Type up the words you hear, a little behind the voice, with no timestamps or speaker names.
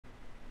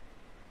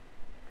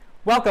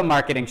Welcome,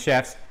 marketing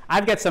chefs.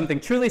 I've got something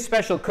truly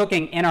special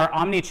cooking in our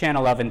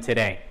Omni-Channel oven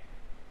today.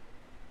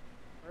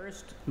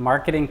 First,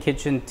 Marketing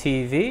Kitchen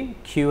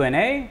TV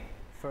Q&A.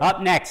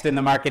 Up next in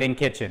the Marketing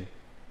Kitchen.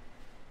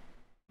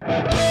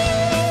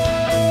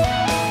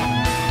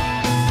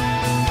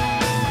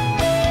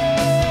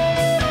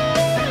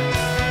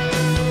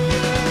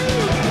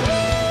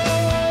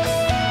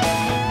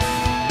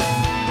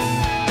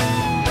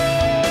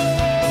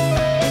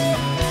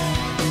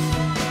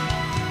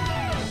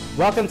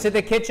 Welcome to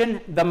the kitchen,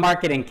 the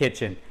Marketing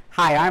Kitchen.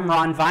 Hi, I'm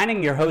Ron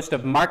Vining, your host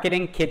of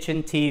Marketing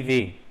Kitchen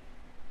TV.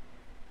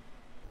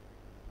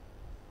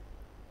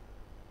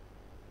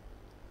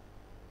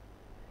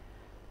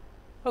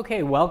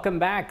 Okay, welcome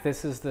back.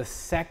 This is the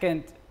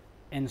second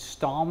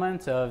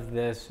installment of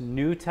this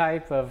new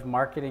type of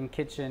Marketing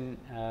Kitchen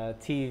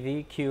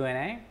TV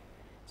Q&A.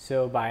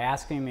 So by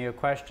asking me a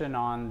question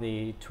on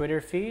the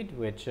Twitter feed,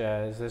 which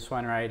is this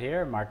one right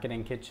here,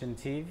 Marketing Kitchen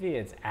TV,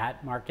 it's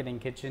at Marketing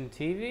Kitchen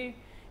TV.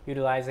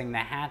 Utilizing the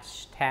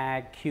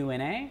hashtag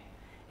Q&A.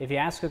 If you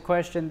ask a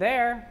question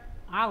there,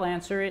 I'll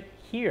answer it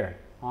here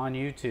on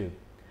YouTube.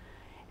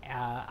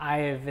 I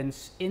have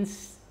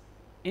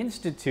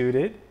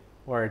instituted,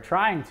 or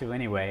trying to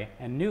anyway,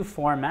 a new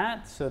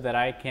format so that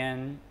I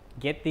can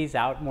get these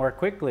out more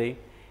quickly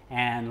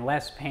and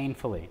less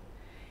painfully.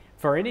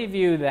 For any of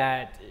you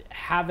that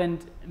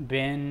haven't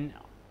been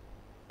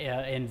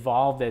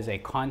involved as a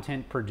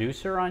content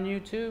producer on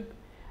YouTube,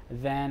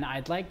 then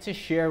I'd like to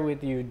share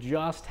with you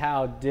just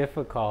how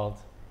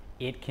difficult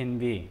it can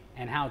be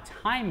and how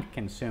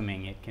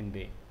time-consuming it can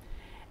be.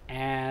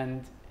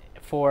 And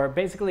for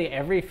basically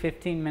every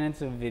 15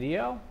 minutes of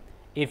video,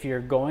 if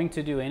you're going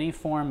to do any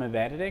form of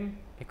editing,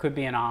 it could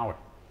be an hour.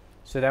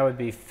 So that would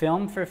be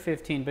film for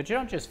 15, but you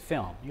don't just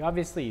film.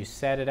 You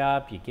set it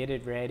up, you get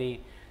it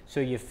ready. So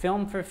you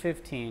film for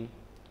 15,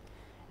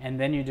 and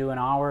then you do an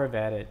hour of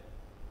edit,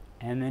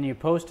 and then you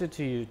post it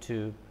to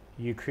YouTube,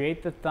 you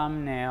create the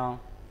thumbnail,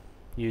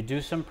 you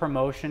do some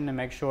promotion to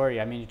make sure,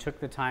 you took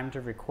the time to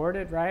record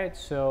it, right?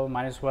 So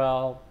might as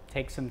well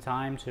take some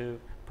time to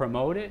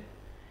promote it.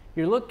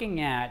 You're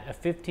looking at a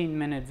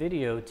 15-minute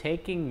video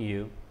taking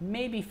you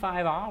maybe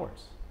 5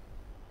 hours.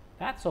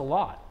 That's a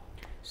lot.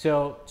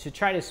 So to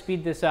try to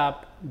speed this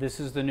up, this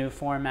is the new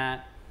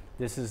format.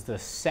 This is the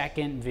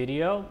second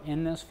video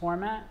in this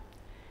format.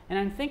 And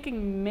I'm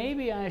thinking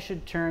maybe I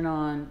should turn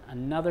on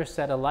another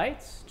set of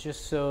lights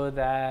just so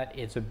that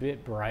it's a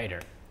bit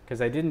brighter.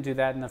 Because I didn't do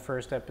that in the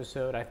first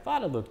episode. I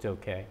thought it looked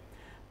okay.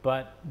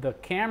 But the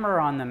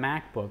camera on the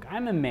MacBook,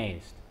 I'm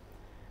amazed.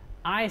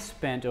 I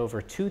spent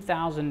over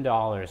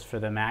 $2,000 for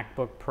the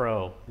MacBook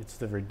Pro. It's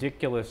the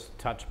ridiculous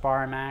touch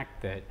bar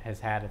Mac that has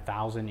had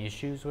 1,000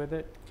 issues with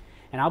it.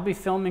 And I'll be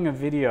filming a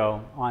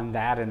video on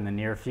that in the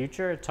near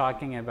future,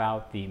 talking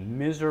about the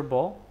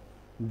miserable,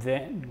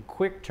 then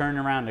quick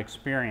turnaround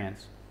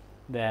experience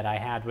that I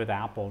had with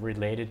Apple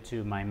related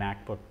to my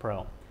MacBook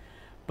Pro.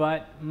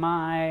 But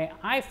my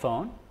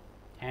iPhone,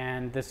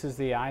 and this is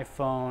the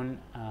iPhone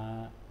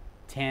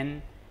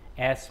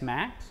XS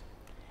Max,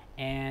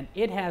 and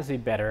it has a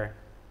better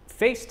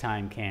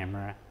FaceTime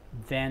camera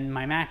than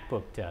my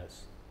MacBook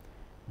does.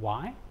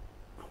 Why?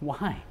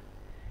 Why?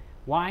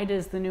 Why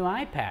does the new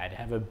iPad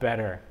have a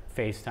better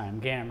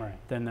FaceTime camera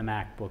than the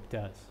MacBook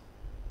does?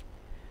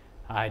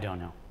 I don't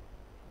know.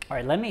 All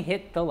right, let me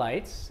hit the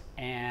lights,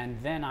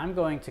 and then I'm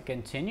going to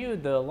continue.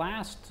 The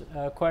last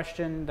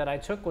question that I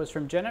took was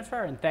from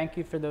Jennifer, and thank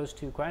you for those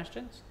 2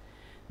 questions.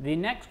 The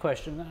next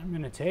question that I'm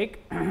going to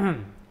take,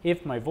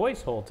 if my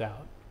voice holds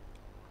out,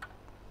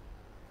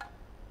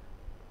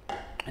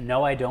 and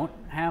no, I don't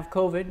have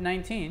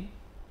COVID-19.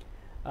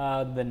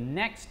 The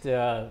next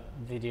the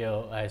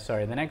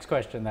next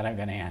question that I'm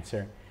going to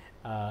answer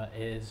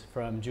is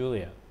from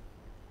Julia.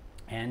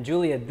 And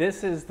Julia,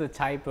 this is the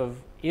type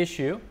of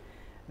issue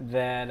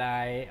that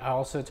I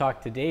also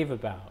talked to Dave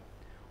about,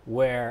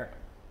 where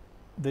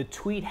the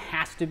tweet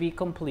has to be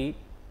complete.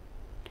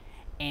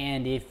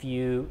 And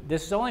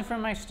this is only for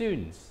my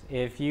students.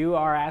 If you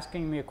are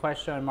asking me a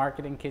question on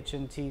Marketing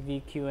Kitchen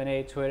TV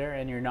Q&A Twitter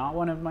and you're not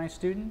one of my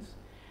students,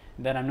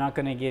 then I'm not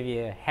going to give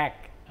you a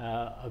heck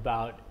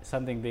about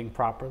something being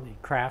properly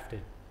crafted.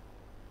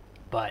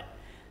 But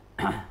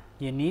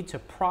you need to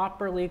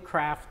properly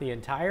craft the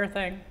entire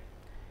thing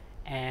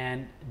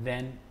and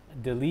then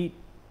delete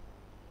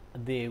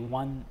the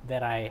one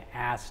that I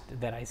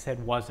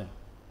said wasn't.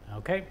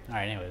 Okay? All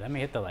right, anyway, let me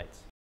hit the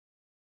lights.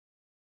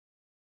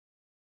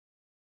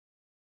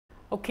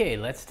 Okay,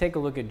 let's take a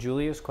look at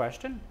Julia's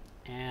question.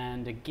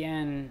 And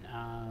again,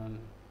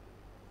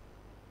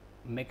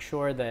 make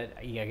sure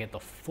that you get the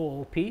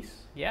full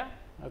piece. Yeah?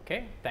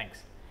 Okay,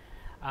 thanks.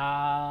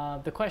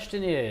 The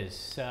question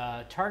is,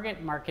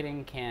 target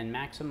marketing can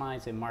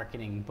maximize a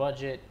marketing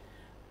budget,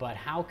 but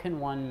how can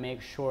one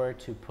make sure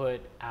to put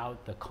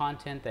out the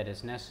content that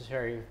is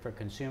necessary for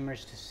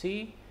consumers to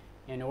see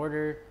in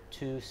order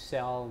to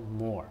sell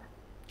more?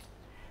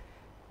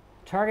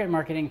 Target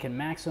marketing can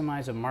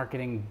maximize a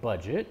marketing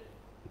budget,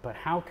 but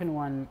how can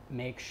one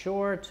make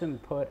sure to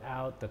put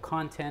out the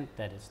content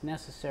that is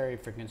necessary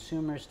for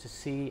consumers to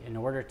see in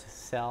order to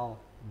sell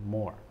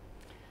more?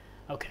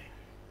 Okay.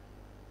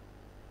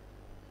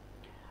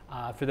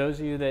 For those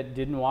of you that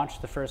didn't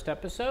watch the first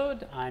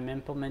episode, I'm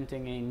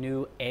implementing a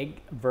new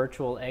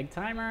virtual egg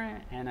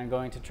timer, and I'm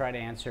going to try to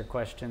answer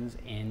questions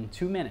in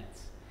 2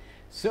 minutes.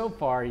 So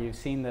far, you've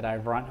seen that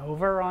I've run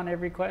over on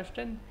every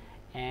question,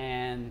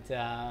 and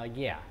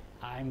yeah,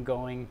 I'm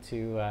going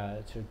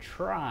to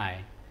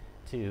try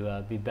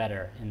to be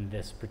better in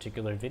this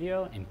particular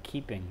video in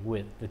keeping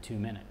with the 2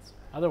 minutes.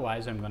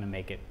 Otherwise, I'm going to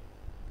make it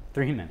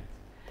 3 minutes.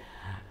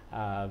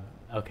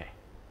 Okay.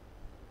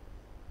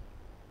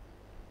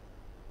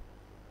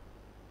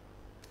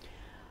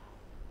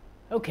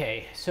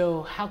 Okay,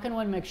 so how can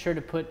one make sure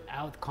to put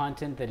out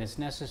content that is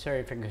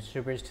necessary for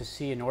consumers to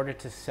see in order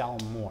to sell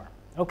more?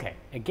 Okay,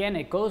 again,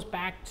 it goes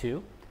back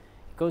to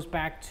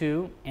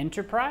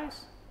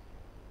enterprise,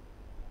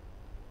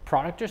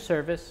 product or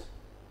service,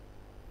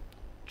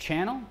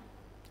 channel,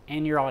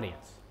 and your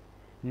audience.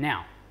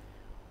 Now,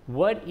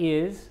 what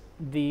is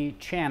the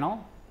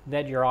channel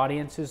that your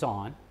audience is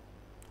on?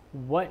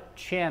 What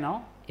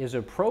channel is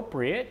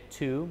appropriate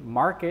to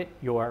market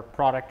your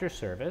product or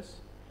service?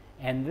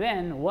 And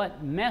then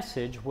what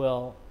message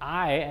will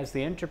I, as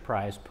the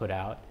enterprise, put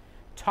out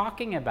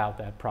talking about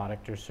that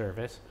product or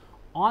service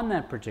on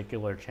that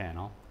particular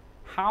channel?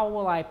 How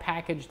will I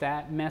package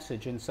that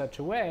message in such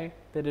a way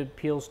that it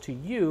appeals to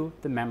you,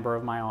 the member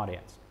of my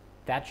audience?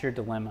 That's your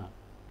dilemma.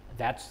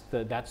 That's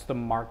the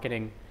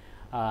marketing,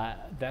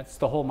 that's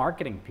the whole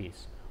marketing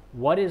piece.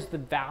 What is the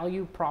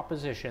value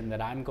proposition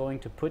that I'm going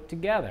to put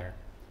together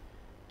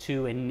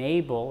to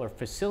enable or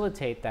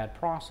facilitate that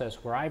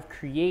process where I've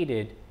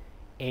created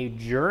a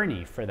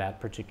journey for that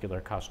particular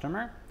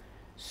customer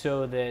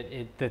so that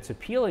that's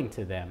appealing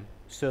to them,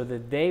 so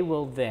that they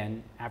will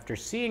then, after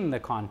seeing the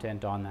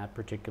content on that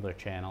particular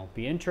channel,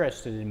 be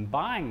interested in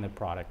buying the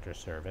product or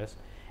service,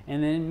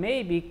 and then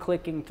maybe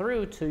clicking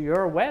through to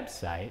your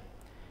website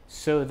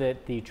so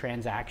that the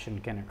transaction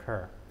can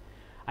occur.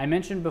 I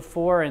mentioned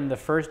before in the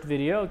first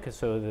video,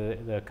 so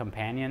the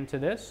companion to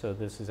this, so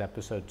this is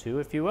episode 2,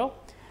 if you will,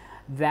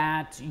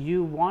 that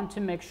you want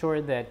to make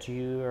sure that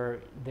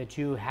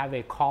you have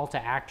a call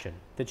to action,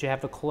 that you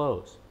have a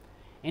close.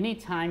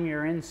 Anytime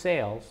you're in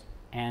sales,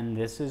 and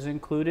this is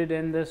included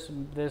in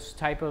this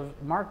type of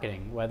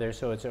marketing, whether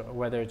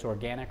it's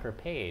organic or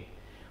paid,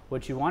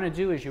 what you want to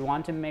do is you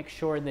want to make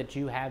sure that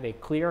you have a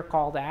clear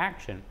call to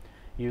action.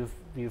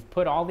 You've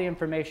put all the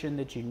information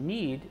that you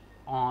need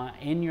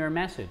in your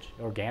message,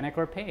 organic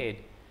or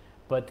paid,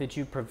 but that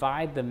you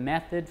provide the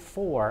method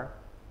for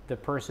the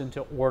person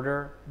to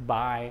order,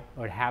 buy,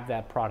 or have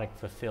that product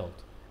fulfilled,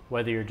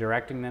 whether you're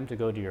directing them to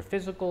go to your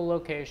physical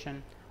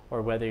location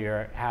or whether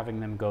you're having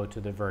them go to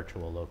the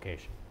virtual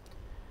location.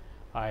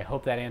 I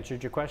hope that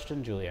answered your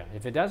question, Julia.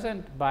 If it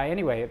doesn't, by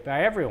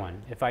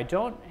everyone, if I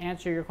don't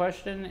answer your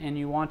question and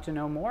you want to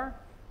know more,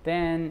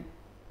 then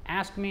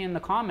ask me in the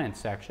comments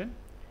section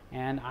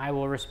and I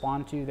will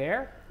respond to you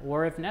there,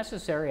 or if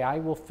necessary, I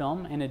will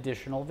film an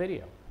additional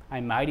video. I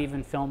might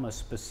even film a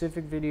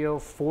specific video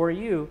for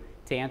you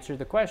to answer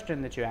the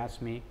question that you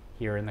asked me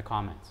here in the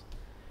comments.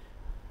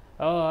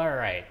 All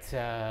right,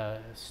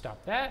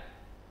 stop that.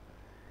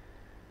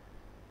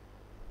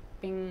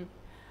 Bing.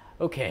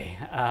 Okay,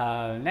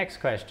 next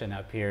question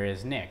up here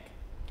is Nick.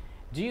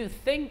 Do you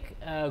think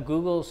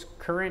Google's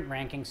current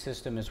ranking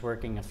system is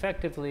working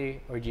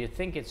effectively, or do you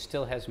think it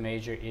still has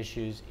major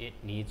issues it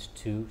needs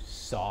to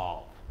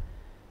solve?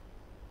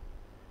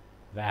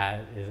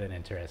 That is an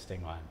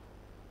interesting one.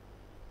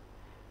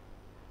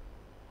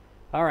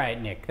 All right,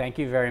 Nick, thank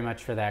you very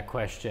much for that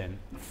question.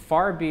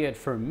 Far be it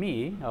from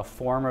me, a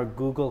former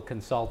Google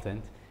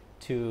consultant,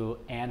 to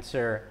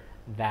answer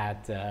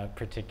that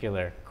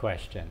particular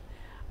question.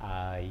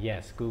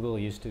 Yes, Google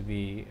used to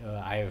be,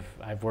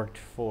 I've worked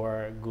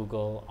for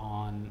Google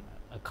on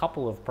a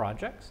couple of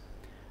projects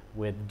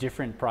with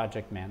different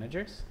project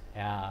managers,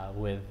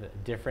 with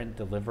different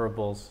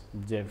deliverables,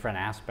 different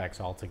aspects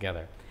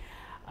altogether.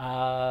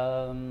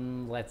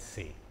 Let's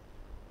see.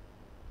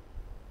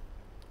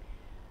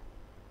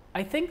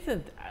 I think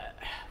that,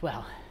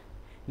 well,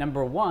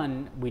 number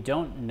one, we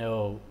don't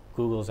know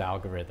Google's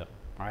algorithm,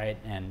 right?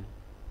 And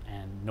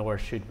nor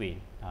should we.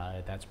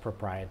 That's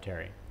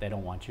proprietary. They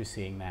don't want you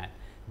seeing that.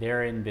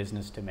 They're in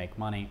business to make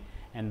money,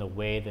 and the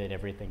way that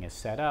everything is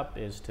set up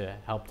is to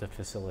help to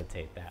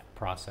facilitate that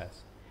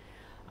process.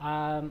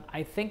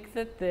 I think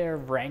that their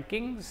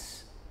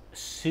rankings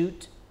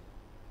suit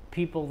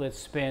people that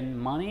spend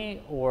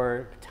money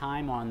or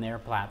time on their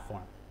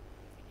platform,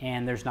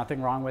 and there's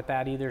nothing wrong with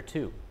that either,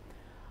 too.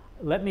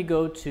 Let me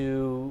go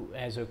to,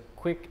 as a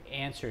quick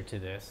answer to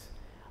this,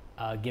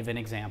 give an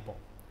example.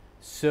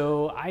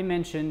 So I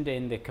mentioned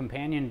in the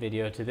companion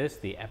video to this,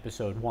 the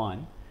episode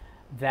 1,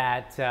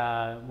 that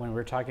when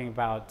we're talking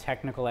about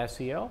technical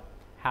SEO,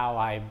 how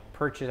I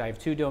have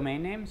 2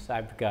 domain names.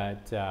 I've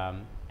got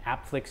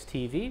AppFlix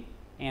TV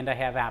and I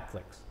have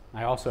AppFlix.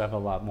 I also have a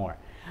lot more.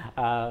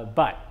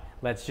 But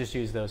let's just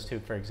use those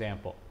 2 for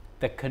example.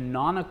 The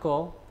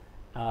canonical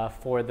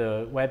for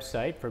the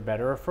website, for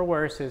better or for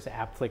worse, is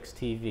AppFlix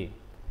TV.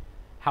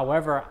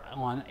 However,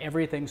 on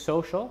everything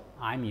social,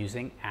 I'm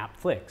using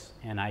AppFlix,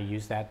 and I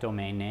use that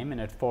domain name, and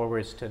it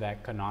forwards to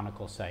that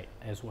canonical site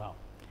as well.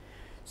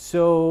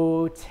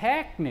 So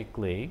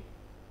technically,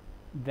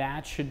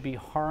 that should be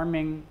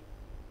harming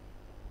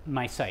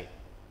my site.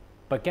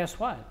 But guess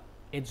what?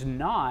 It's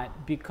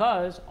not,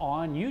 because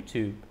on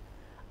YouTube,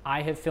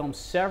 I have filmed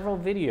several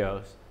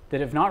videos that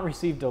have not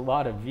received a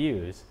lot of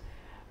views,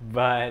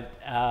 but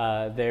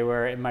they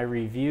were in my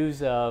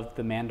reviews of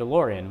The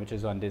Mandalorian, which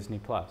is on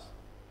Disney+.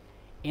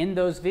 In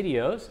those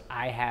videos,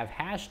 I have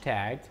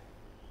hashtagged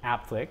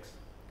AppFlix.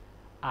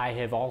 I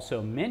have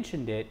also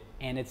mentioned it,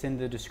 and it's in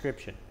the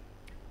description.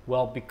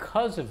 Well,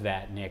 because of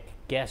that, Nick,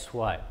 guess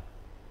what?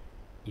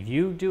 If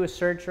you do a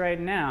search right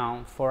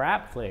now for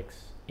AppFlix,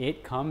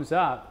 it comes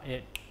up,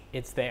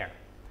 it's there.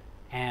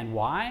 And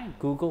why?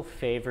 Google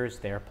favors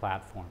their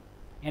platform.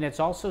 And it's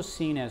also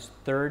seen as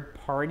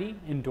third-party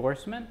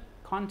endorsement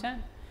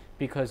content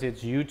because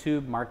it's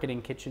YouTube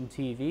MarketingKitchen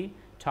TV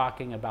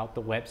talking about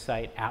the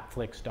website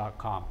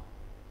appflix.com.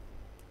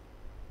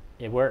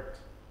 It works.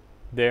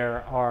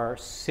 There are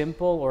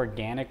simple,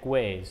 organic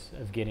ways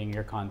of getting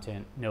your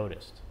content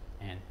noticed,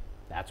 and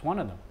that's one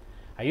of them.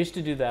 I used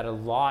to do that a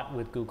lot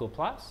with Google+,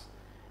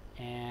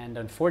 and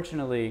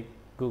unfortunately,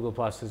 Google+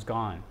 is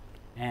gone.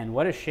 And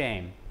what a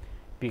shame,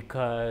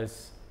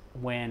 because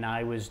when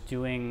I was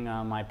doing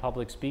my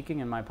public speaking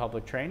and my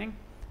public training,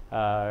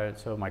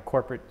 so my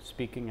corporate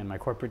speaking and my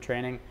corporate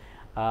training,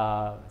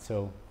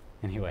 so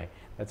anyway,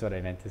 that's what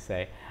I meant to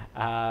say,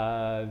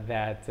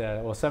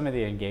 well, some of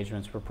the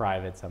engagements were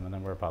private, some of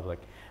them were public.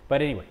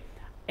 But anyway,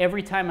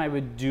 every time I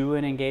would do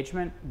an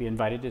engagement, be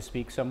invited to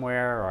speak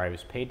somewhere, or I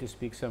was paid to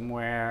speak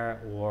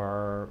somewhere,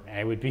 or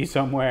I would be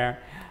somewhere,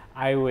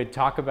 I would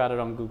talk about it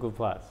on Google+.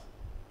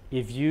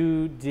 If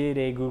you did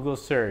a Google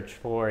search,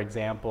 for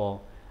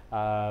example,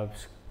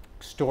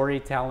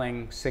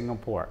 storytelling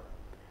Singapore,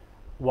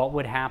 what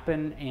would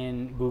happen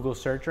in Google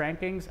search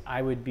rankings?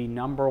 I would be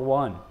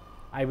 #1.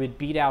 I would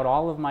beat out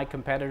all of my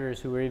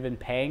competitors who were even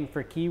paying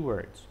for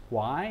keywords.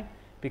 Why?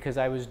 Because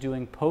I was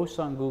doing posts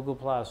on Google+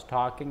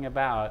 talking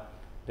about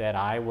that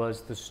I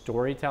was the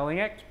storytelling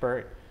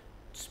expert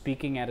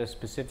speaking at a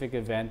specific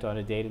event on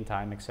a date and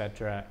time,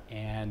 etc.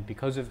 And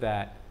because of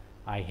that,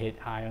 I hit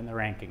high on the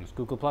rankings.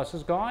 Google+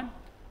 is gone.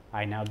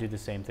 I now do the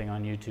same thing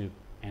on YouTube,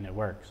 and it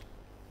works.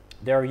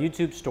 There are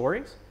YouTube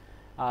stories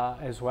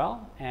as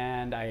well,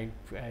 and I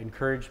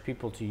encourage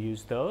people to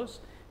use those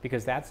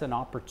because that's an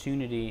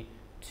opportunity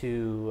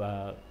to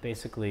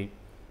basically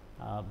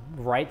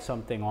write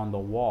something on the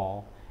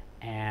wall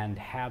and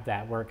have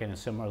that work in a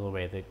similar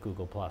way that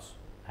Google+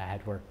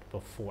 had worked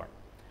before.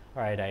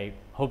 All right, I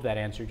hope that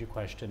answered your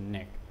question,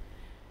 Nick.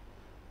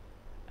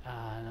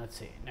 Let's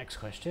see, next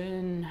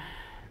question.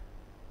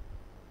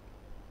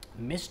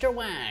 Mr.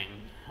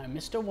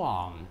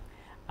 Wong.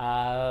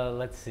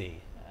 Let's see.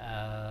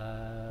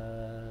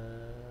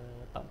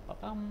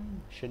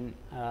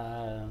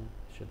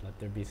 Should let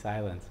there be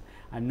silence.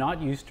 I'm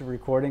not used to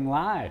recording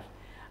live.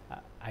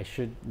 I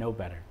should know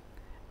better.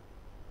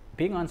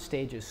 Being on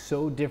stage is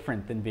so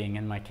different than being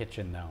in my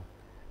kitchen, though.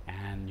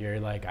 And you're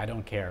like, I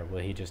don't care. Will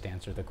he just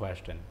answer the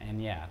question?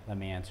 And yeah, let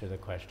me answer the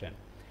question.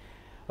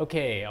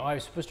 Okay, I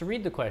was supposed to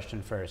read the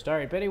question first. All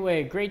right, but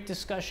anyway, great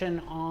discussion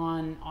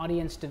on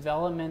audience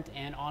development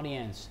and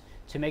audience.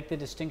 To make the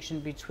distinction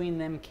between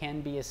them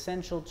can be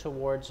essential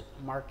towards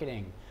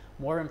marketing.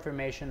 More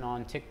information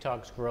on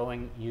TikTok's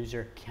growing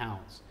user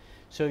counts.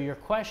 So your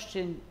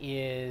question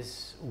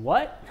is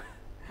what?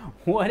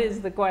 What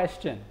is the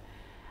question?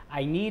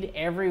 I need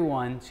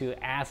everyone to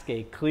ask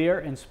a clear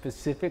and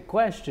specific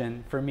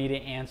question for me to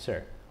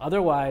answer.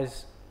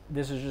 Otherwise,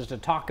 this is just a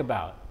talk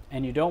about.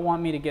 And you don't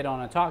want me to get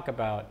on a talk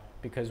about,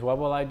 because what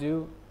will I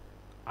do?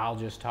 I'll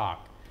just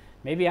talk.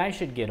 Maybe I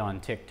should get on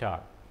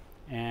TikTok.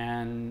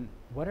 And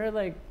what are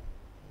like,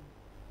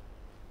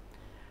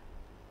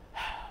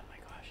 oh my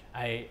gosh,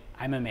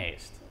 I'm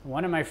amazed.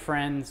 One of my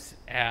friends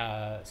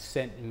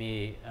sent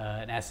me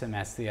an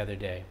SMS the other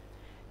day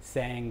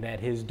saying that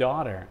his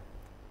daughter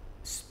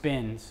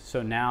spins,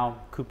 so now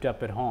cooped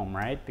up at home,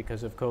 right,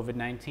 because of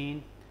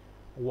COVID-19,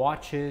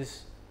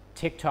 watches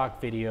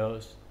TikTok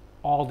videos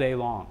all day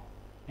long.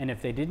 And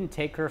if they didn't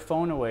take her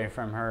phone away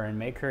from her and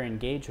make her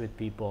engage with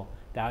people,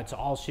 that's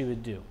all she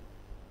would do.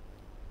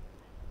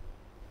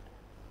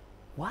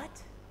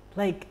 What?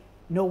 Like,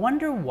 no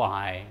wonder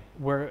why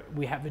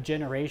we have a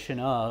generation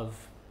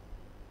of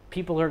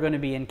people who are going to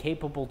be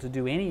incapable to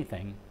do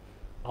anything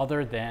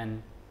other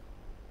than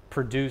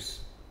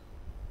produce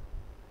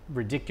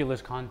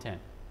ridiculous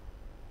content.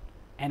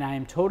 And I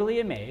am totally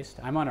amazed.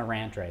 I'm on a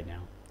rant right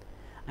now.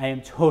 I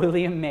am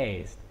totally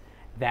amazed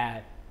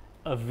that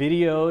a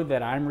video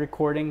that I'm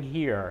recording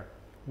here,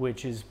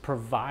 which is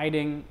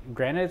providing,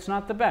 granted it's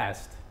not the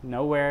best,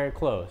 nowhere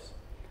close,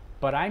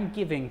 but I'm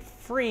giving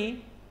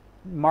free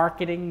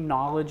marketing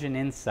knowledge and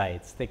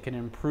insights that can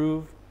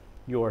improve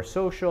your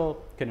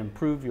social, can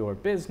improve your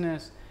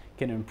business,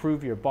 can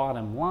improve your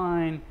bottom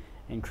line,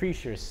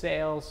 increase your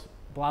sales,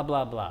 blah,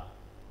 blah, blah.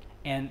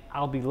 And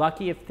I'll be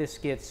lucky if this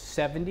gets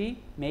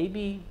 70,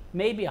 maybe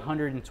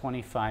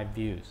 125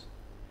 views.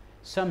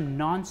 Some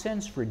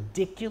nonsense,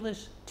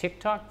 ridiculous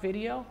TikTok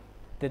video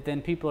that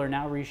then people are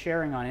now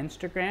resharing on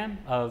Instagram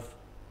of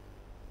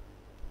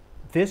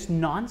this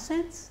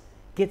nonsense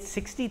gets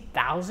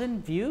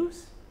 60,000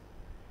 views?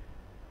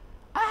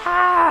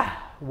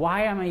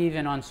 Why am I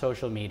even on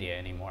social media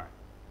anymore?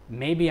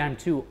 Maybe I'm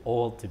too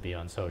old to be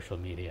on social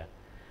media.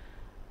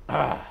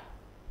 All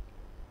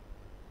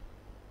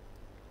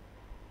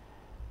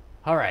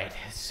right,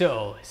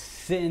 so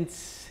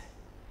since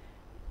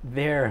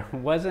there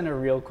wasn't a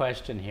real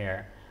question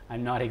here,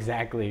 I'm not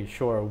exactly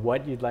sure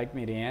what you'd like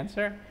me to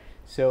answer.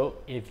 So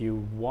if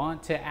you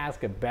want to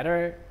ask a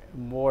better,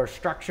 more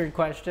structured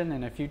question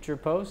in a future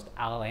post,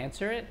 I'll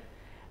answer it.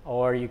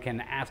 Or you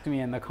can ask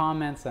me in the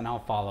comments and I'll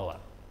follow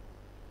up.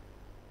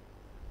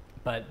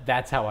 But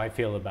that's how I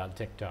feel about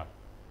TikTok.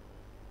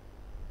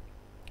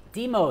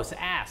 Demos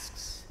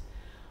asks,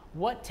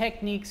 what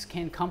techniques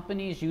can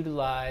companies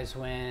utilize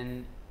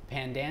when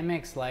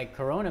pandemics like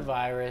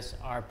coronavirus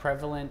are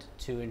prevalent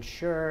to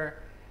ensure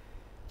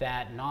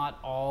that not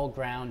all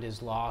ground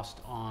is lost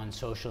on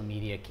social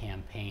media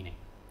campaigning?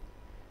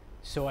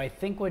 So I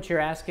think what you're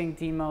asking,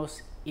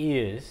 Demos,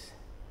 is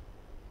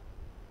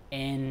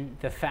in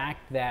the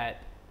fact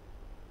that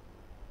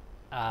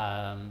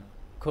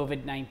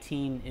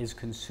COVID-19 is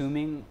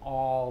consuming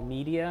all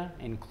media,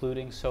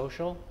 including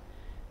social,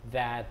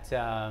 that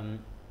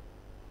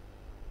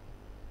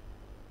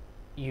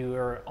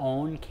your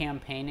own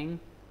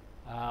campaigning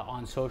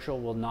on social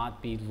will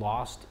not be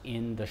lost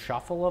in the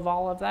shuffle of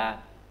all of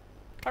that?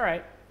 All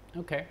right,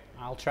 okay,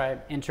 I'll try.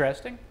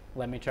 Interesting.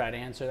 Let me try to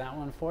answer that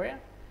one for you.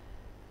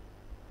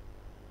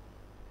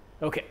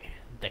 Okay,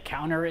 the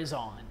counter is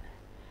on.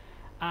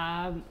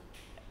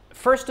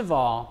 First of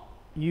all,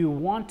 you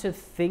want to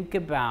think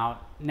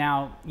about,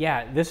 now,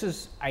 yeah, this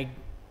is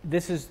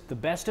the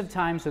best of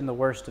times and the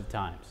worst of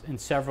times in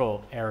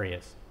several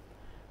areas.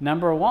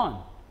 Number one,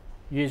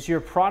 is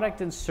your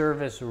product and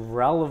service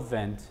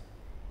relevant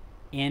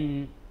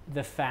in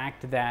the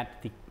fact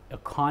that the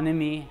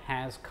economy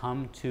has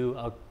come to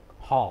a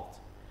halt?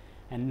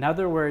 In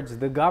other words,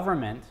 the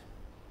government,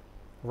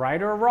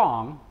 right or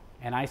wrong,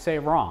 and I say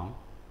wrong,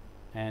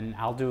 and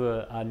I'll do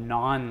a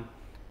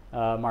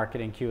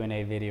non-marketing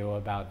Q&A video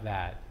about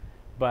that,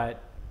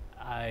 but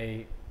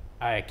I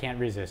can't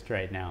resist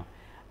right now.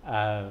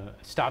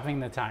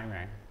 Stopping the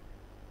timer.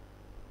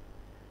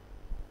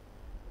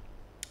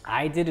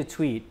 I did a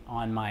tweet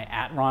on my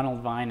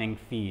 @RonaldVining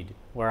feed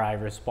where I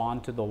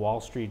respond to the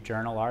Wall Street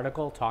Journal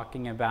article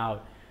talking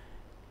about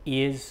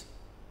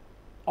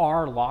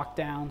are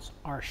lockdowns,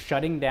 are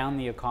shutting down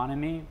the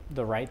economy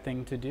the right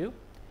thing to do?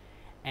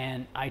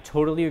 And I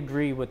totally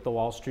agree with the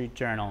Wall Street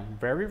Journal.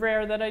 Very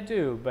rare that I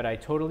do, but I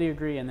totally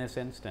agree in this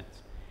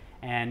instance.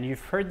 And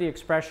you've heard the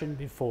expression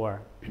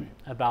before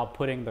about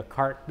putting the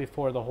cart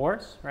before the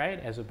horse, right?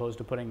 As opposed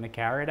to putting the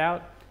carrot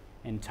out,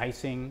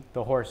 enticing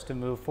the horse to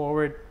move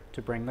forward,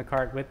 to bring the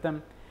cart with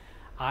them.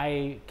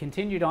 I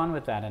continued on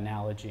with that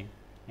analogy.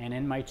 And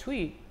in my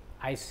tweet,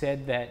 I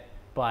said that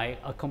by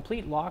a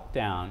complete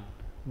lockdown,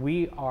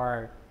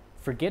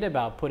 forget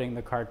about putting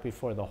the cart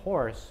before the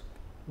horse,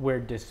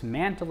 we're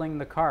dismantling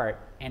the cart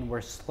and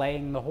we're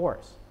slaying the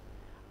horse.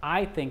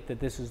 I think that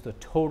this is the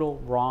total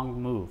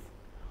wrong move.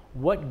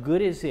 What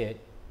good is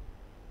it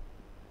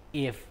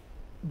if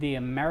the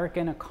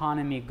American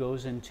economy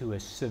goes into a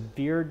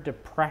severe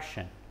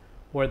depression,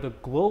 or the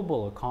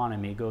global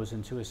economy goes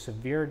into a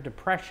severe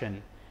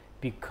depression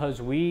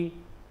because we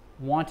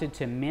wanted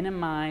to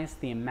minimize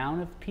the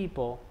amount of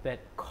people that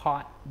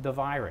caught the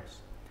virus?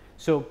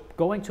 So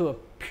going to a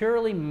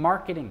purely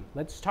marketing,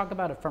 let's talk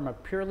about it from a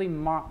purely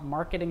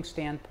marketing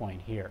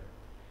standpoint here.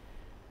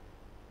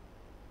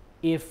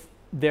 If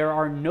there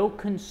are no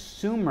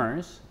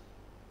consumers,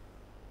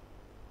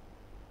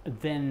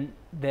 and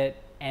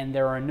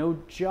there are no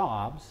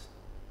jobs,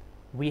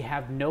 we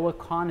have no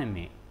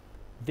economy.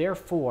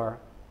 Therefore,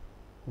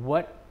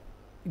 what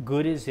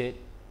good is it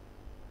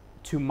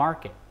to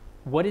market?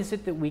 What is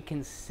it that we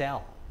can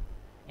sell?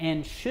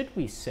 And should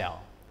we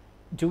sell?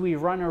 Do we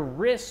run a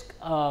risk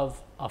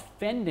of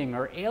offending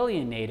or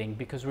alienating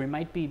because we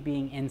might be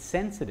being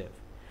insensitive?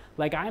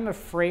 Like, I'm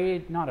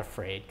afraid, not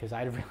afraid, because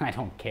I really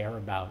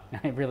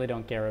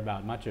don't care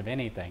about much of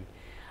anything.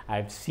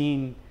 I've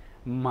seen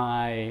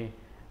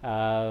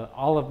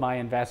all of my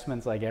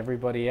investments, like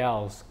everybody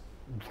else,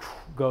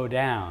 go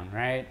down,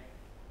 right?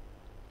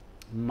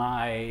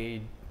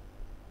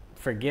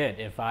 Forget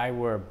if I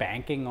were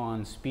banking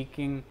on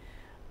speaking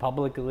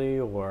publicly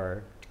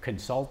or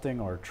consulting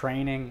or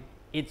training,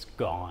 it's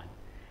gone.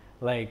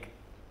 Like,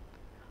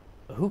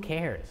 who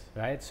cares,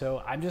 right?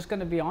 So I'm just going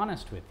to be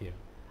honest with you.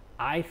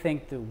 I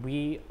think that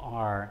we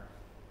are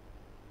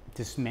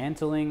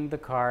dismantling the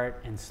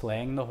cart and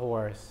slaying the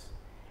horse.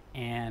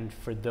 And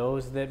for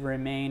those that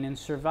remain and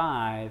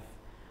survive,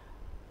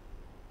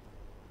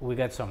 we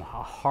got some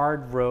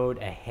hard road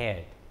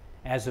ahead,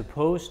 as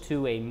opposed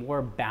to a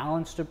more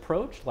balanced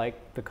approach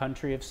like the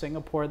country of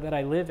Singapore that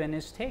I live in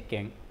is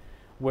taking,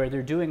 where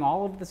they're doing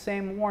all of the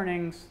same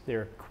warnings,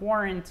 they're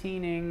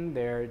quarantining,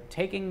 they're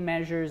taking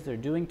measures, they're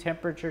doing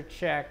temperature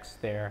checks,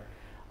 they're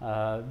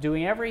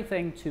doing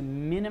everything to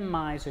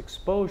minimize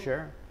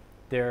exposure.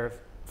 They're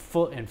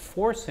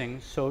enforcing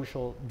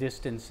social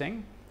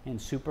distancing in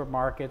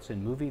supermarkets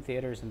and movie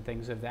theaters and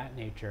things of that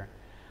nature,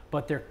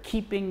 but they're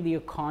keeping the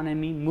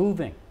economy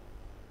moving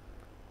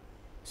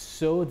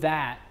so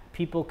that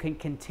people can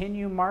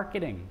continue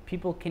marketing,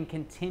 people can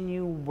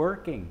continue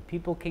working,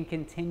 people can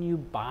continue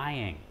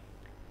buying,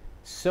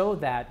 so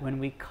that when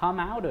we come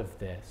out of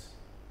this,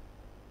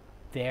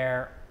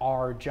 there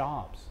are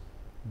jobs,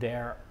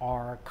 there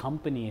are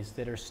companies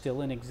that are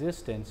still in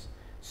existence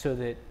so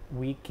that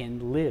we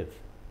can live.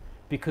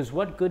 Because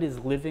what good is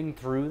living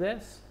through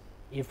this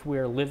if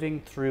we're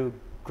living through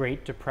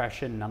Great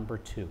Depression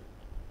 #2?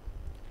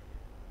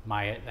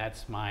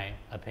 That's my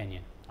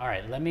opinion. All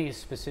right, let me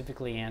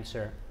specifically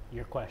answer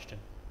your question.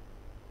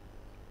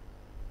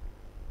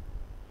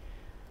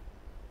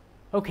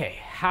 Okay,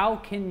 how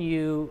can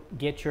you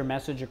get your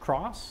message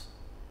across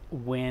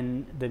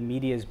when the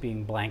media is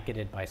being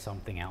blanketed by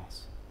something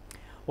else?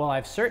 Well,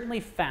 I've certainly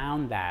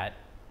found that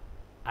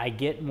I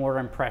get more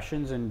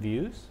impressions and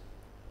views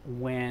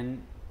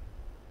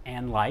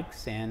and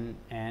likes and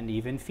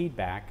even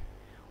feedback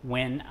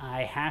when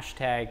I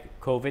hashtag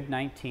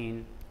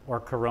COVID-19 or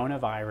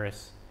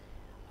coronavirus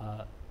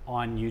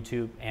on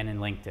YouTube and in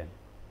LinkedIn.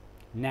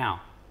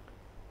 Now,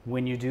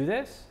 when you do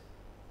this,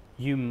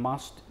 you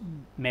must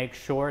make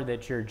sure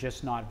that you're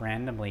just not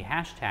randomly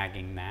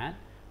hashtagging that,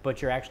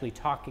 but you're actually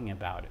talking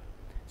about it.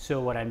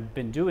 So what I've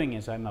been doing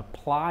is I'm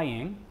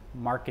applying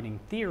marketing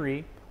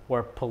theory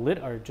or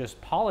just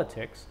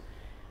politics,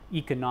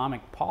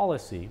 economic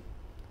policy,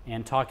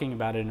 and talking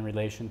about it in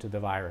relation to the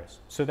virus.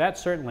 So that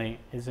certainly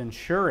is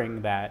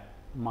ensuring that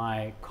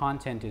my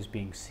content is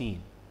being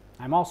seen.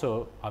 I'm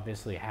also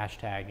obviously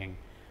hashtagging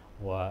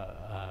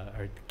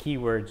or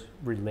keywords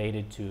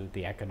related to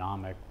the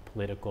economic,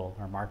 political,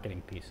 or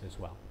marketing piece as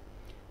well.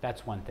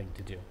 That's one thing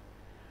to do.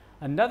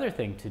 Another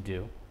thing to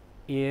do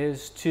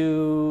is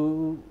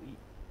to,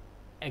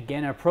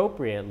 again,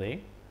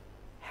 appropriately,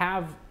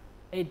 have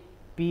it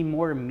be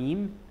more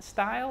meme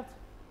styled.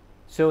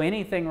 So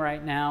anything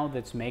right now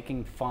that's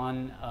making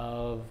fun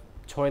of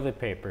toilet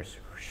paper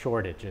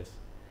shortages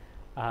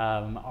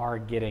are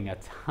getting a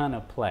ton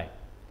of play.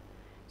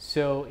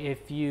 So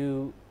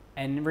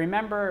and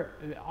remember,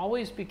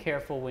 always be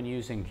careful when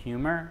using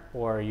humor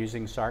or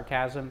using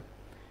sarcasm,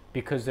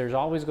 because there's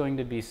always going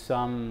to be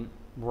some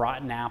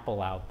rotten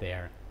apple out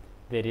there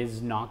that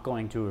is not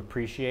going to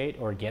appreciate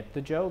or get the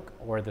joke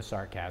or the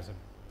sarcasm.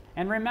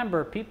 And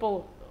remember,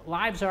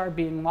 lives are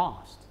being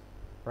lost,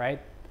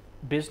 right?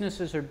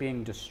 Businesses are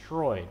being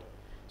destroyed.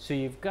 So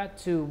you've got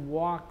to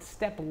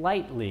step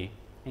lightly,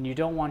 and you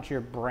don't want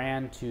your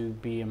brand to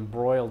be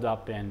embroiled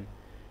up in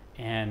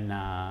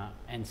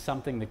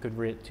something that could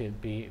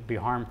be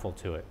harmful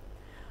to it.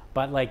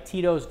 But like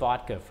Tito's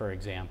vodka, for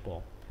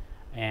example,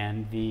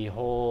 and the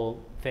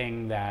whole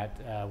thing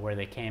that where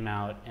they came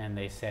out and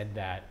they said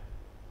that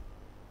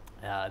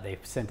they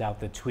sent out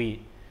the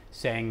tweet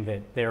saying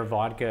that their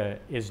vodka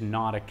is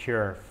not a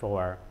cure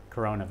for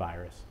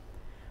coronavirus.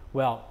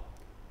 Well,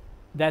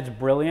 that's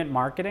brilliant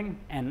marketing,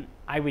 and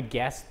I would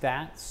guess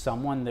that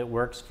someone that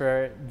works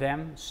for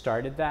them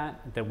started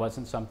that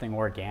wasn't something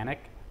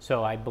organic.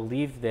 So I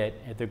believe that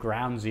at the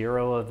ground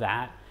zero of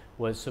that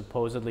was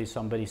supposedly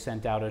somebody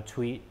sent out a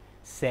tweet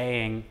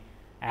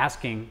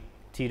asking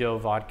Tito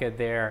Vodka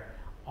there,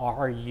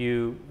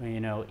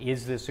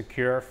 is this a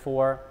cure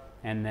for?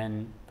 And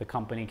then the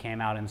company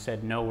came out and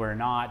said, no, we're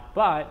not,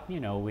 but,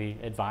 we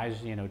advise,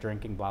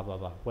 drinking, blah, blah,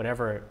 blah,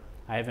 whatever.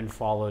 I haven't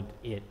followed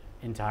it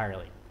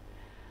entirely.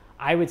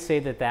 I would say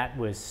that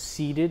was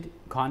seeded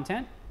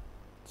content.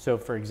 So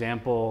for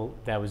example,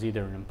 that was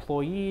either an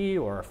employee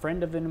or a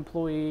friend of an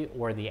employee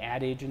or the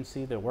ad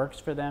agency that works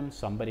for them,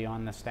 somebody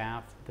on the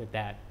staff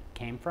that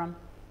came from.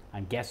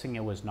 I'm guessing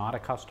it was not a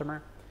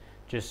customer,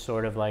 just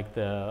sort of like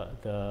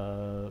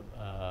the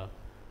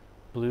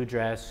blue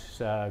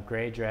dress,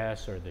 gray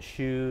dress, or the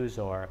shoes,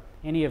 or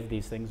any of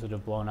these things that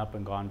have blown up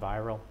and gone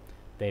viral.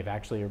 They've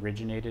actually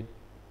originated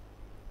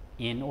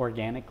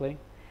inorganically.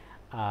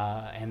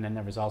 And then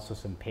there was also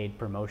some paid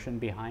promotion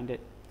behind it.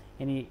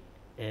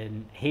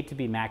 And hate to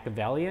be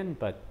Machiavellian,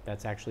 but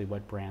that's actually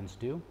what brands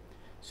do.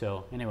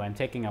 So anyway, I'm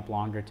taking up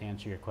longer to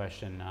answer your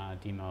question,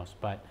 Demos,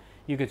 but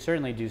you could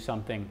certainly do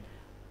something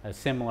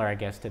similar, I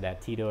guess, to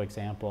that Tito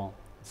example,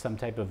 some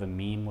type of a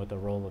meme with a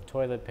roll of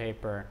toilet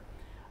paper.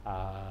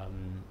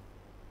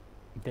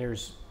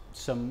 There's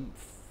some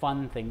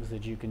fun things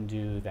that you can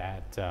do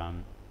that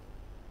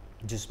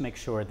just make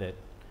sure that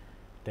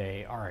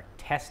they are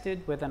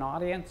tested with an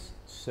audience,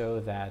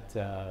 so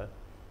that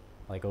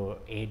like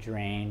age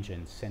range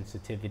and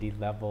sensitivity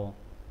level,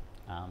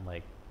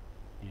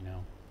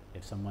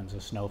 if someone's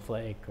a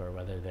snowflake or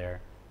whether they're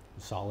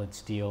solid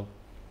steel,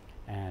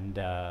 and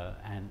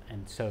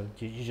so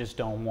you just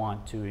don't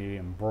want to be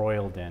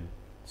embroiled in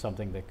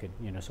something that could,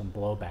 some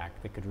blowback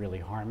that could really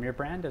harm your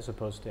brand as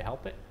opposed to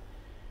help it.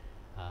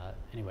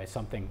 Anyway,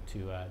 something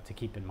to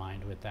keep in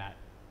mind with that.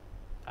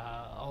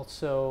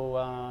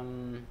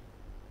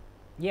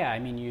 Yeah, I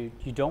mean,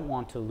 you don't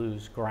want to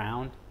lose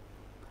ground.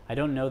 I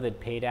don't know that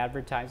paid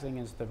advertising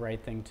is the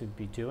right thing to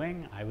be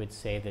doing. I would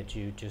say that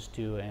you just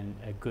do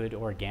a good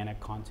organic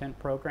content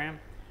program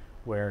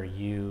where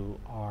you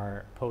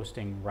are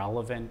posting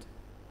relevant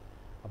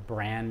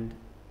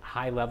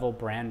high-level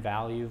brand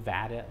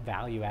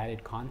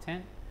value-added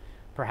content.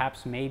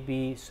 Perhaps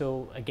maybe,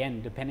 so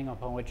again, depending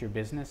upon what your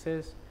business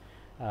is,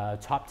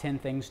 top 10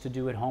 things to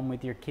do at home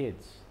with your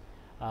kids,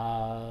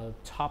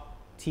 top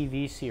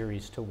TV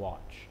series to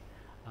watch,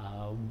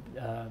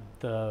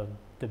 the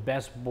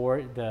best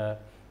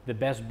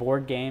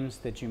board games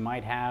that you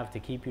might have to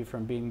keep you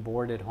from being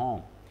bored at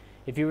home.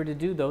 If you were to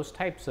do those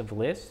types of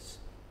lists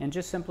and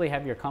just simply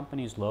have your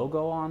company's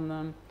logo on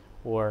them,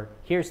 or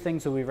here's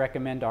things that we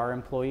recommend our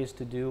employees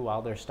to do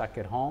while they're stuck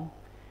at home,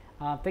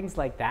 things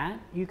like that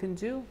you can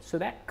do. So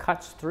that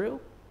cuts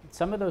through.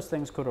 Some of those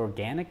things could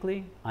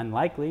organically,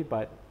 unlikely,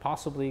 but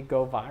possibly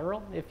go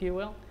viral, if you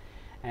will.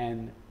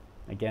 And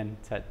again,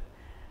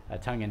 a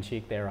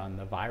tongue-in-cheek there on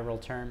the viral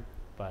term.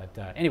 But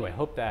anyway,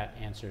 hope that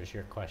answers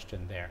your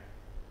question there.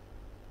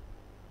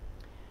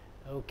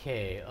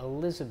 Okay,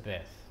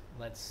 Elizabeth,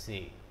 let's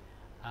see.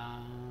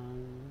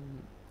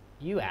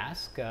 You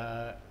ask,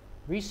 keyword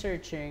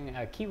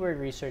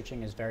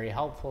researching is very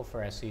helpful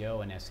for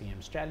SEO and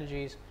SEM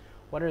strategies.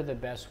 What are the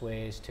best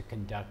ways to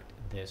conduct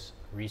this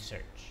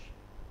research?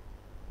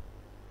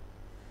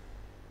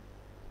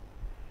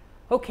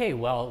 Okay,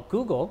 well,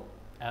 Google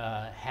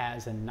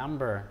has a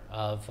number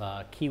of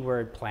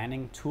keyword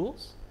planning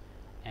tools,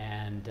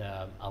 and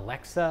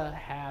Alexa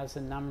has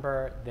a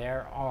number.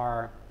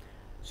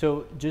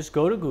 So just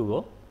go to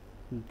Google.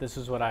 This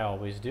is what I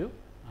always do.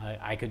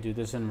 I could do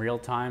this in real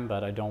time,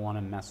 but I don't want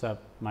to mess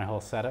up my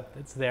whole setup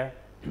that's there.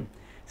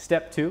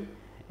 Step 2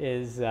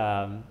 is,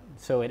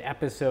 so in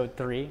episode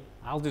 3,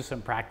 I'll do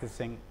some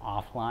practicing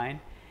offline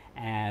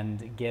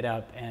and get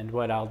up, and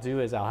what I'll do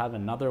is I'll have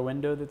another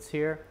window that's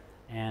here,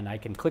 and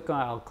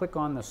I'll click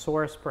on the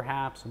source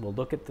perhaps, and we'll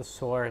look at the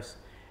source,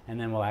 and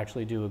then we'll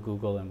actually do a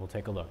Google and we'll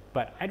take a look.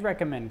 But I'd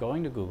recommend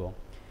going to Google,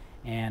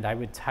 and I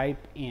would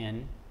type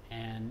in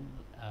and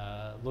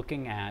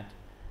looking at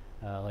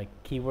like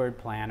keyword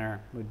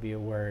planner would be a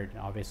word.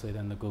 Obviously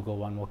then the Google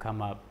one will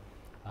come up.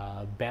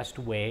 Best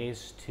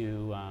ways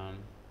to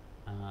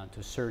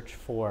search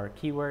for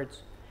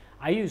keywords.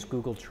 I use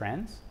Google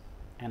Trends,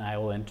 and I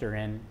will enter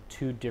in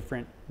 2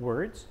 different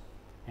words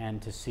and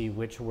to see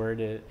which word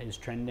is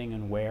trending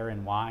and where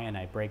and why, and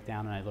I break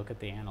down and I look at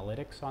the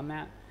analytics on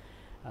that.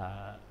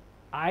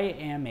 I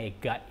am a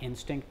gut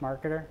instinct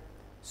marketer,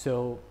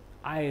 so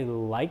I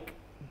like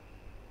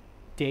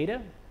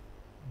data,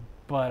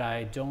 but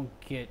I don't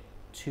get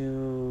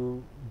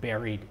too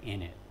buried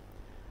in it.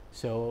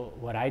 So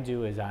what I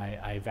do is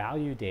I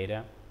value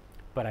data,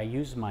 but I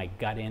use my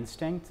gut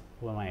instinct,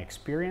 my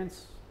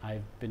experience.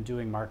 I've been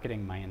doing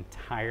marketing my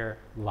entire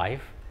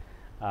life.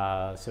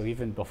 So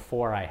even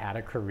before I had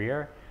a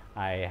career,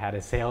 I had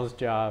a sales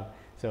job.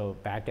 So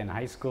back in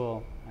high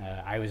school,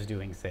 I was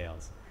doing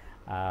sales.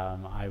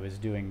 I was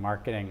doing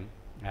marketing.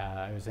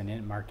 I was a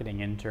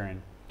marketing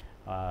intern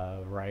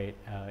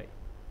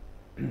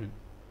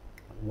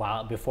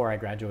before I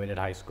graduated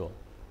high school.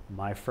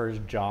 My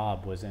first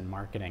job was in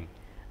marketing.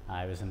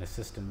 I was an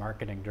assistant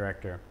marketing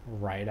director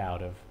right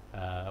out of,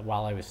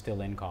 while I was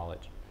still in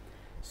college.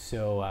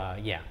 So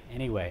yeah,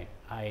 anyway,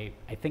 I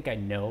think I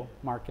know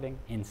marketing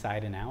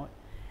inside and out.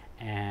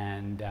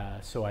 And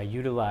so I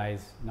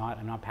utilize,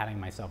 I'm not patting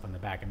myself on the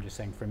back, I'm just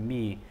saying for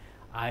me,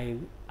 I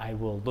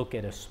will look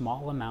at a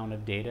small amount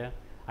of data.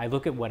 I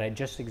look at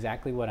just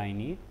exactly what I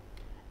need.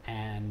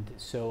 And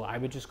so I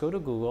would just go to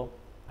Google.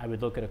 I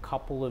would look at a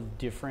couple of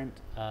different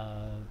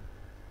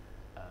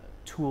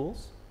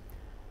tools.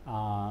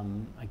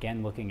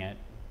 Again, looking at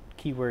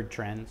keyword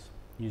trends,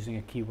 using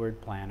a keyword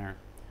planner,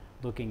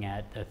 looking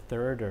at a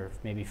third or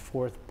maybe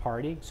fourth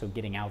party, so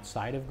getting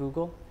outside of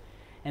Google.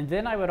 And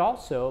then I would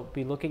also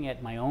be looking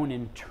at my own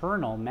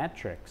internal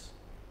metrics.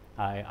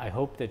 I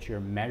hope that you're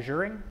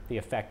measuring the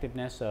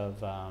effectiveness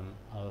of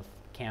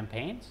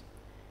campaigns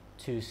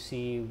to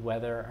see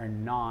whether or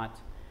not,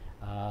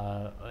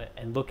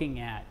 and looking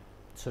at,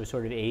 so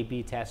sort of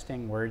A/B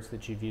testing words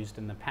that you've used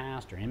in the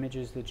past, or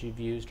images that you've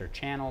used, or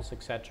channels,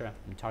 etc.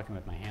 I'm talking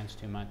with my hands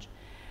too much.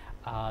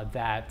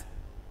 That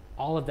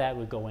all of that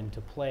would go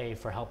into play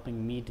for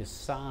helping me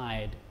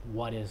decide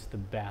what is the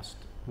best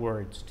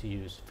words to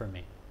use for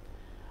me.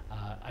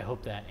 I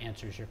hope that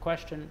answers your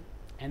question.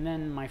 And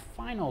then my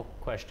final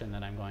question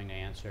that I'm going to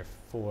answer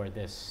for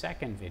this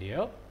second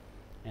video,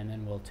 and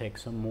then we'll take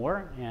some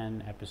more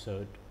in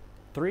episode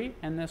 3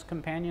 in this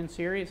companion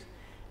series.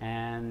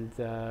 And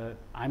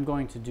I'm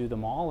going to do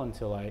them all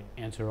until I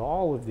answer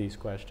all of these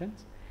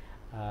questions.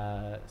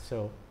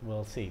 So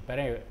we'll see. But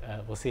anyway,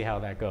 we'll see how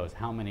that goes,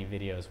 how many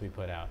videos we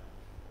put out.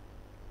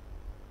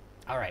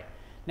 All right,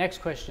 next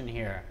question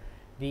here.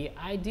 The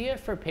idea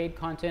for paid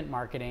content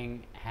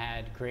marketing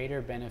had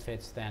greater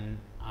benefits than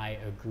I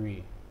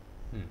agree.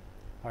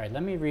 All right,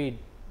 let me read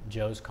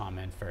Joe's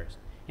comment first.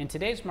 In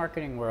today's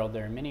marketing world,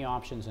 there are many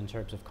options in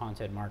terms of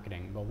content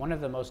marketing, but one of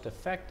the most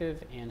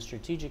effective and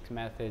strategic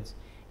methods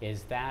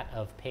is that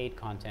of paid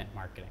content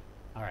marketing.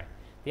 All right,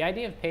 the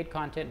idea of paid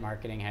content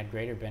marketing had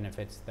greater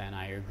benefits than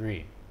I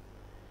agree.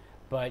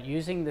 But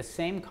using the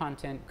same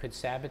content could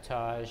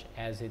sabotage,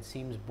 as it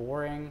seems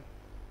boring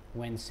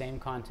when same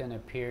content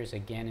appears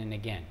again and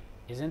again.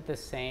 Isn't the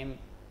same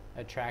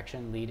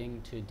attraction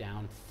leading to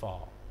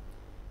downfall?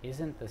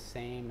 Isn't the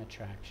same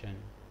attraction?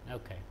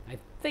 Okay, I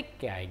think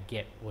I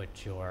get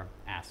what you're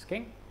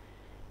asking.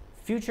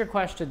 Future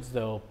questions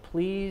though,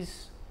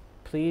 please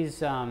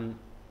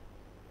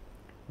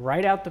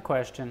write out the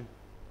question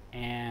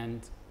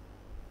and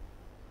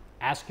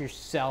ask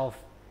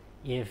yourself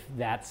if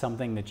that's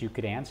something that you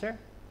could answer,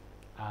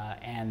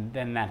 and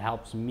then that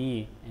helps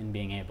me in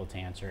being able to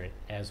answer it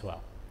as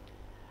well.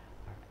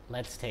 All right,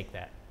 let's take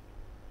that.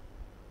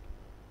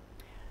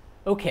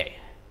 Okay,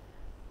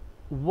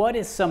 what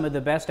is some of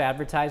the best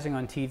advertising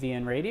on TV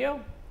and radio?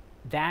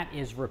 That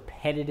is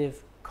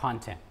repetitive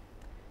content.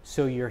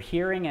 So you're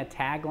hearing a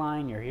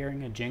tagline, you're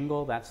hearing a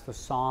jingle, that's the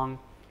song,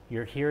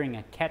 you're hearing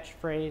a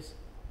catchphrase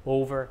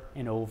over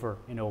and over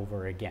and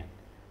over again.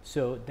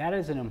 So that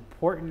is an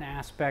important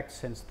aspect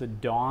since the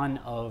dawn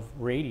of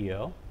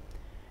radio.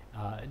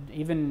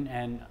 Even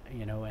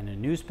in a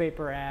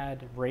newspaper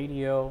ad,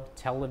 radio,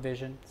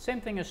 television,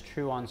 same thing is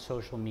true on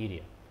social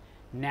media.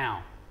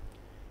 Now,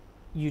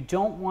 you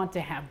don't want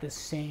to have the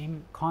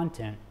same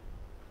content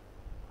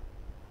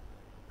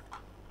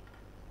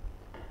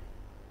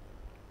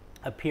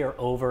appear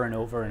over and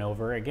over and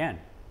over again.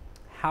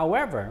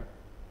 However,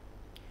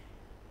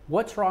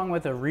 what's wrong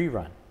with a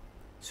rerun?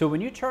 So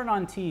when you turn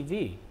on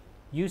TV,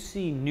 you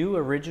see new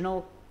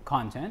original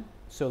content.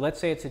 So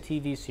let's say it's a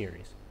TV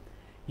series.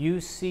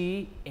 You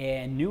see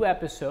a new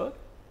episode,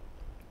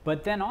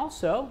 but then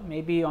also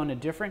maybe on a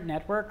different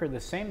network or the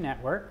same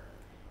network,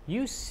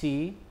 you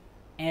see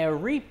a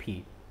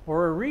repeat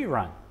or a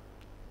rerun.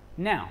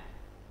 Now,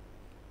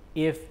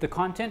 if the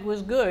content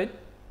was good,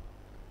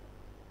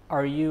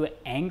 are you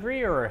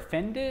angry or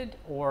offended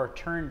or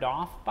turned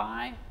off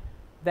by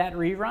that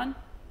rerun,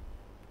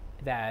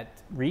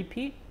 that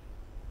repeat?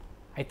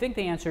 I think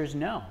the answer is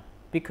no,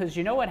 because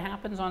you know what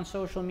happens on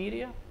social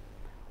media?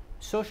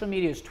 Social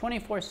media is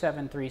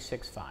 24/7,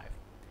 365.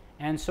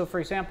 And so, for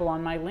example,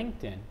 on my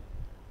LinkedIn,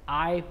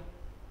 I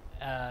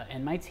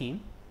and my team,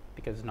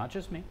 because it's not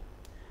just me,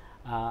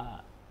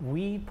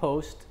 we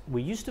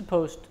used to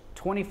post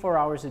 24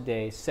 hours a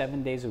day,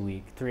 7 days a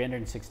week,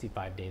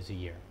 365 days a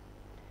year.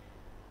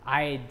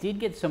 I did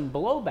get some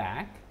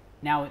blowback.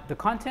 Now, the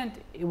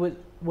content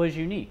was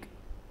unique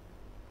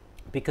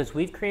because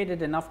we've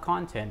created enough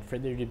content for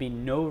there to be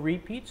no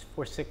repeats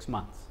for 6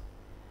 months.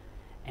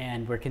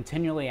 And we're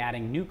continually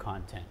adding new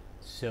content.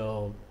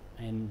 So,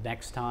 and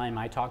next time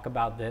I talk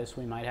about this,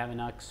 we might have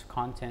enough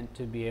content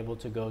to be able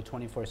to go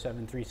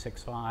 24/7,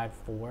 365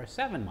 for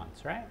 7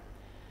 months, right?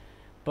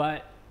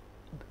 But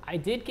I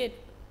did get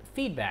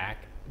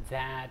feedback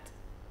that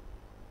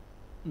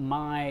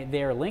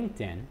their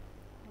LinkedIn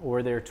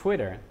or their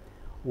Twitter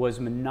was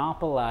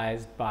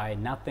monopolized by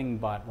nothing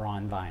but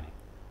Ron Vining.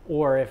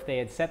 Or if they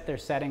had set their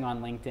setting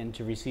on LinkedIn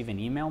to receive an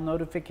email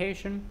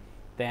notification,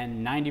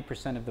 then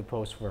 90% of the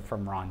posts were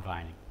from Ron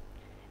Vining.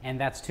 And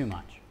that's too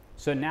much.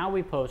 So now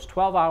we post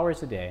 12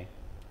 hours a day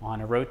on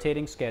a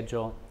rotating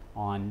schedule.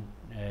 On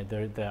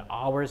the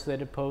hours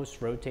that it posts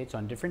rotates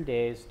on different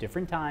days,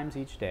 different times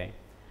each day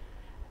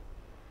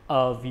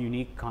of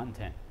unique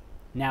content.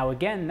 Now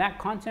again, that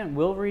content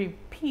will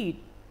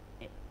repeat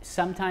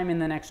sometime in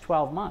the next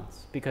 12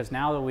 months, because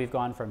now that we've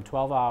gone from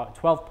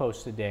 12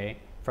 posts a day,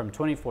 from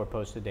 24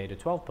 posts a day to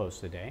 12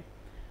 posts a day,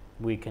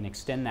 we can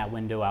extend that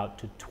window out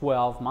to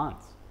 12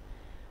 months.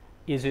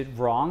 Is it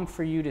wrong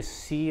for you to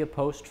see a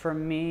post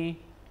from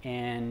me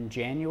in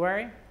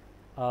January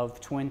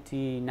of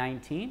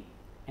 2019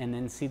 and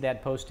then see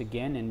that post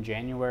again in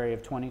January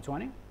of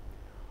 2020?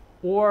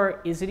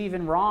 Or is it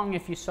even wrong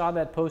if you saw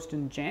that post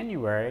in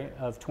January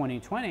of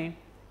 2020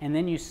 and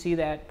then you see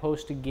that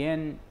post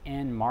again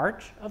in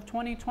March of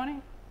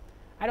 2020?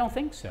 I don't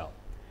think so,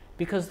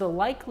 because the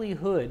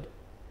likelihood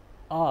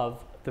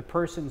of the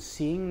person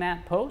seeing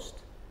that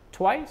post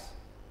twice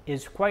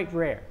is quite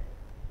rare,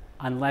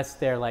 unless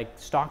they're like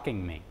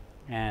stalking me,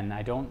 and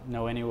I don't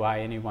know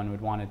why anyone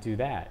would want to do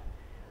that.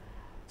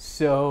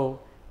 So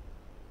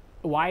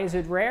why is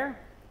it rare?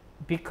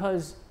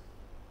 Because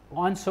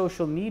on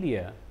social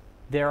media,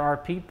 there are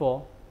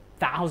people,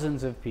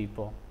 thousands of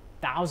people,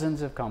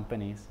 thousands of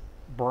companies,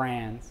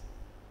 brands,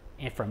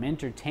 and from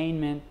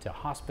entertainment to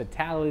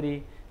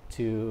hospitality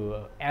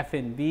to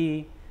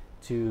F&B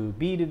to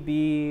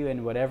B2B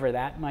and whatever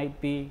that might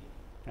be,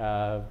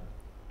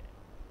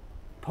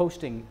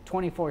 posting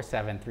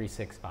 24/7,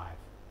 365.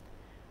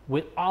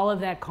 With all of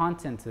that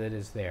content that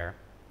is there,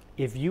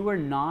 if you are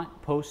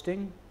not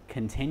posting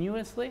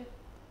continuously,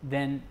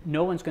 then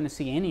no one's going to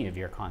see any of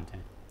your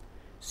content.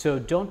 So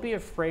don't be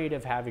afraid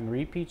of having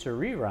repeats or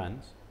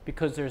reruns,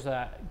 because there's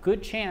a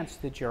good chance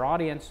that your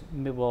audience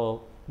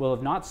will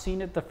have not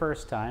seen it the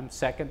first time,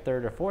 second,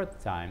 third, or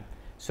fourth time.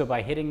 So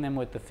by hitting them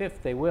with the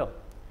fifth, they will.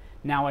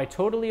 Now, I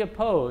totally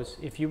oppose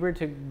if you were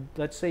to,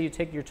 let's say you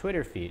take your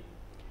Twitter feed,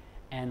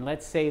 and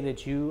let's say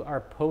that you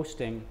are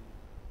posting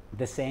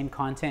the same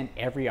content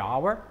every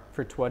hour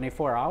for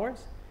 24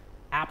 hours.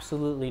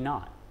 Absolutely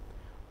not.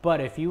 But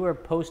if you are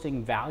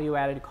posting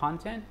value-added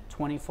content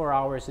 24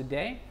 hours a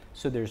day,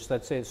 so there's,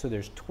 let's say, so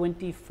there's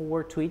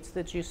 24 tweets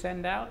that you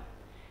send out,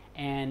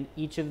 and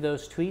each of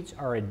those tweets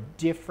are a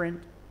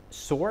different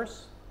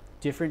source,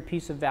 different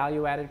piece of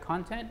value-added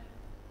content,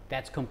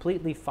 that's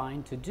completely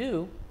fine to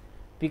do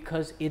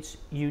because it's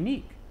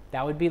unique.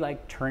 That would be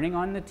like turning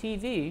on the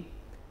TV,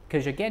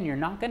 because again, you're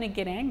not going to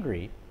get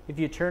angry if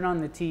you turn on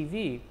the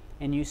TV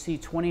and you see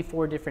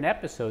 24 different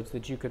episodes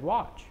that you could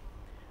watch.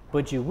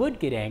 But you would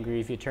get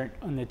angry if you turned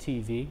on the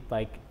TV,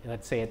 like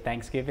let's say at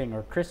Thanksgiving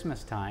or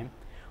Christmas time,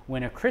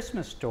 when a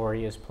Christmas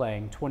story is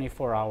playing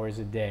 24 hours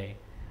a day,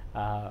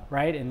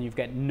 right? And you've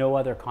got no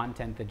other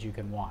content that you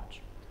can watch.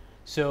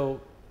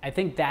 So I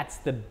think that's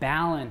the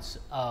balance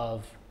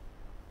of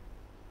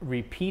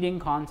repeating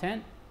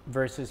content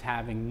versus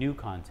having new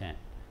content.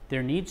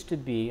 There needs to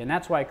be, and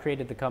that's why I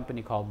created the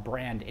company called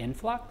Brand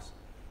Influx,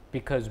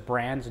 because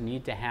brands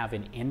need to have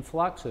an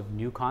influx of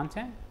new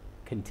content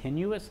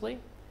continuously.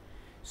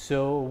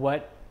 So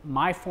what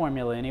my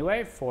formula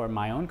anyway for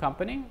my own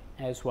company,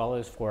 as well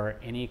as for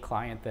any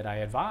client that I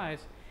advise,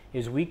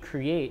 is we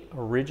create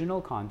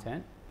original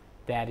content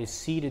that is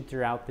seeded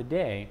throughout the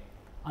day,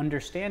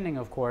 understanding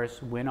of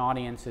course when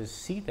audiences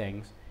see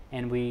things,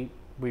 and we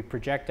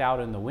project out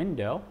in the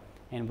window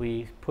and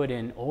we put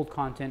in old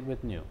content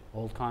with new,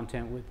 old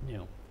content with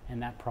new,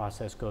 and that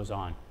process goes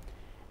on.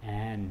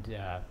 And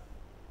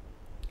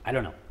I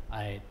don't know,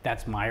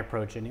 that's my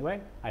approach anyway.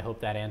 I hope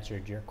that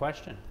answered your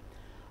question.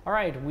 All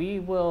right, we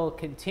will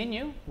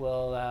continue.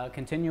 We'll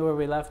continue where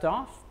we left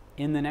off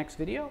in the next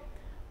video,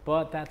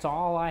 but that's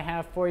all I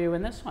have for you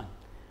in this one.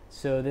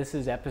 So this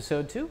is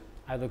episode 2.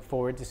 I look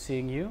forward to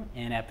seeing you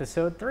in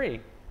episode 3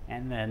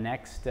 and the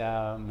next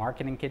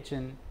Marketing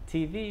Kitchen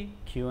TV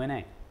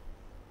Q&A.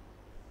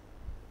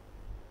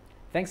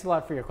 Thanks a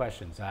lot for your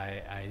questions.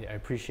 I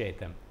appreciate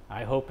them.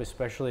 I hope,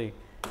 especially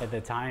at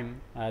the time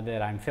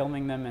that I'm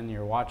filming them and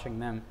you're watching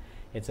them,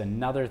 it's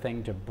another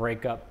thing to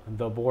break up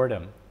the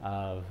boredom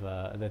of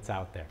that's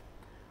out there.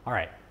 All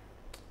right.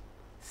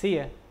 See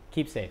ya.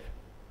 Keep safe.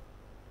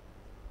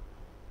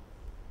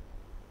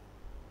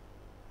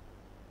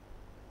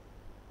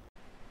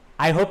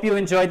 I hope you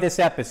enjoyed this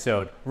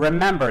episode.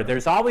 Remember,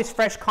 there's always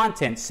fresh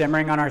content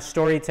simmering on our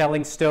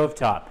storytelling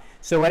stovetop.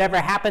 So whatever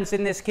happens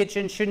in this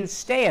kitchen shouldn't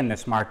stay in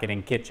this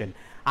marketing kitchen.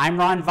 I'm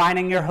Ron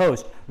Vining, your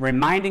host,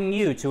 reminding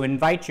you to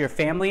invite your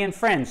family and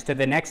friends to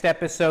the next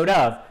episode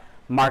of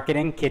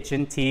Marketing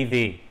Kitchen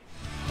TV.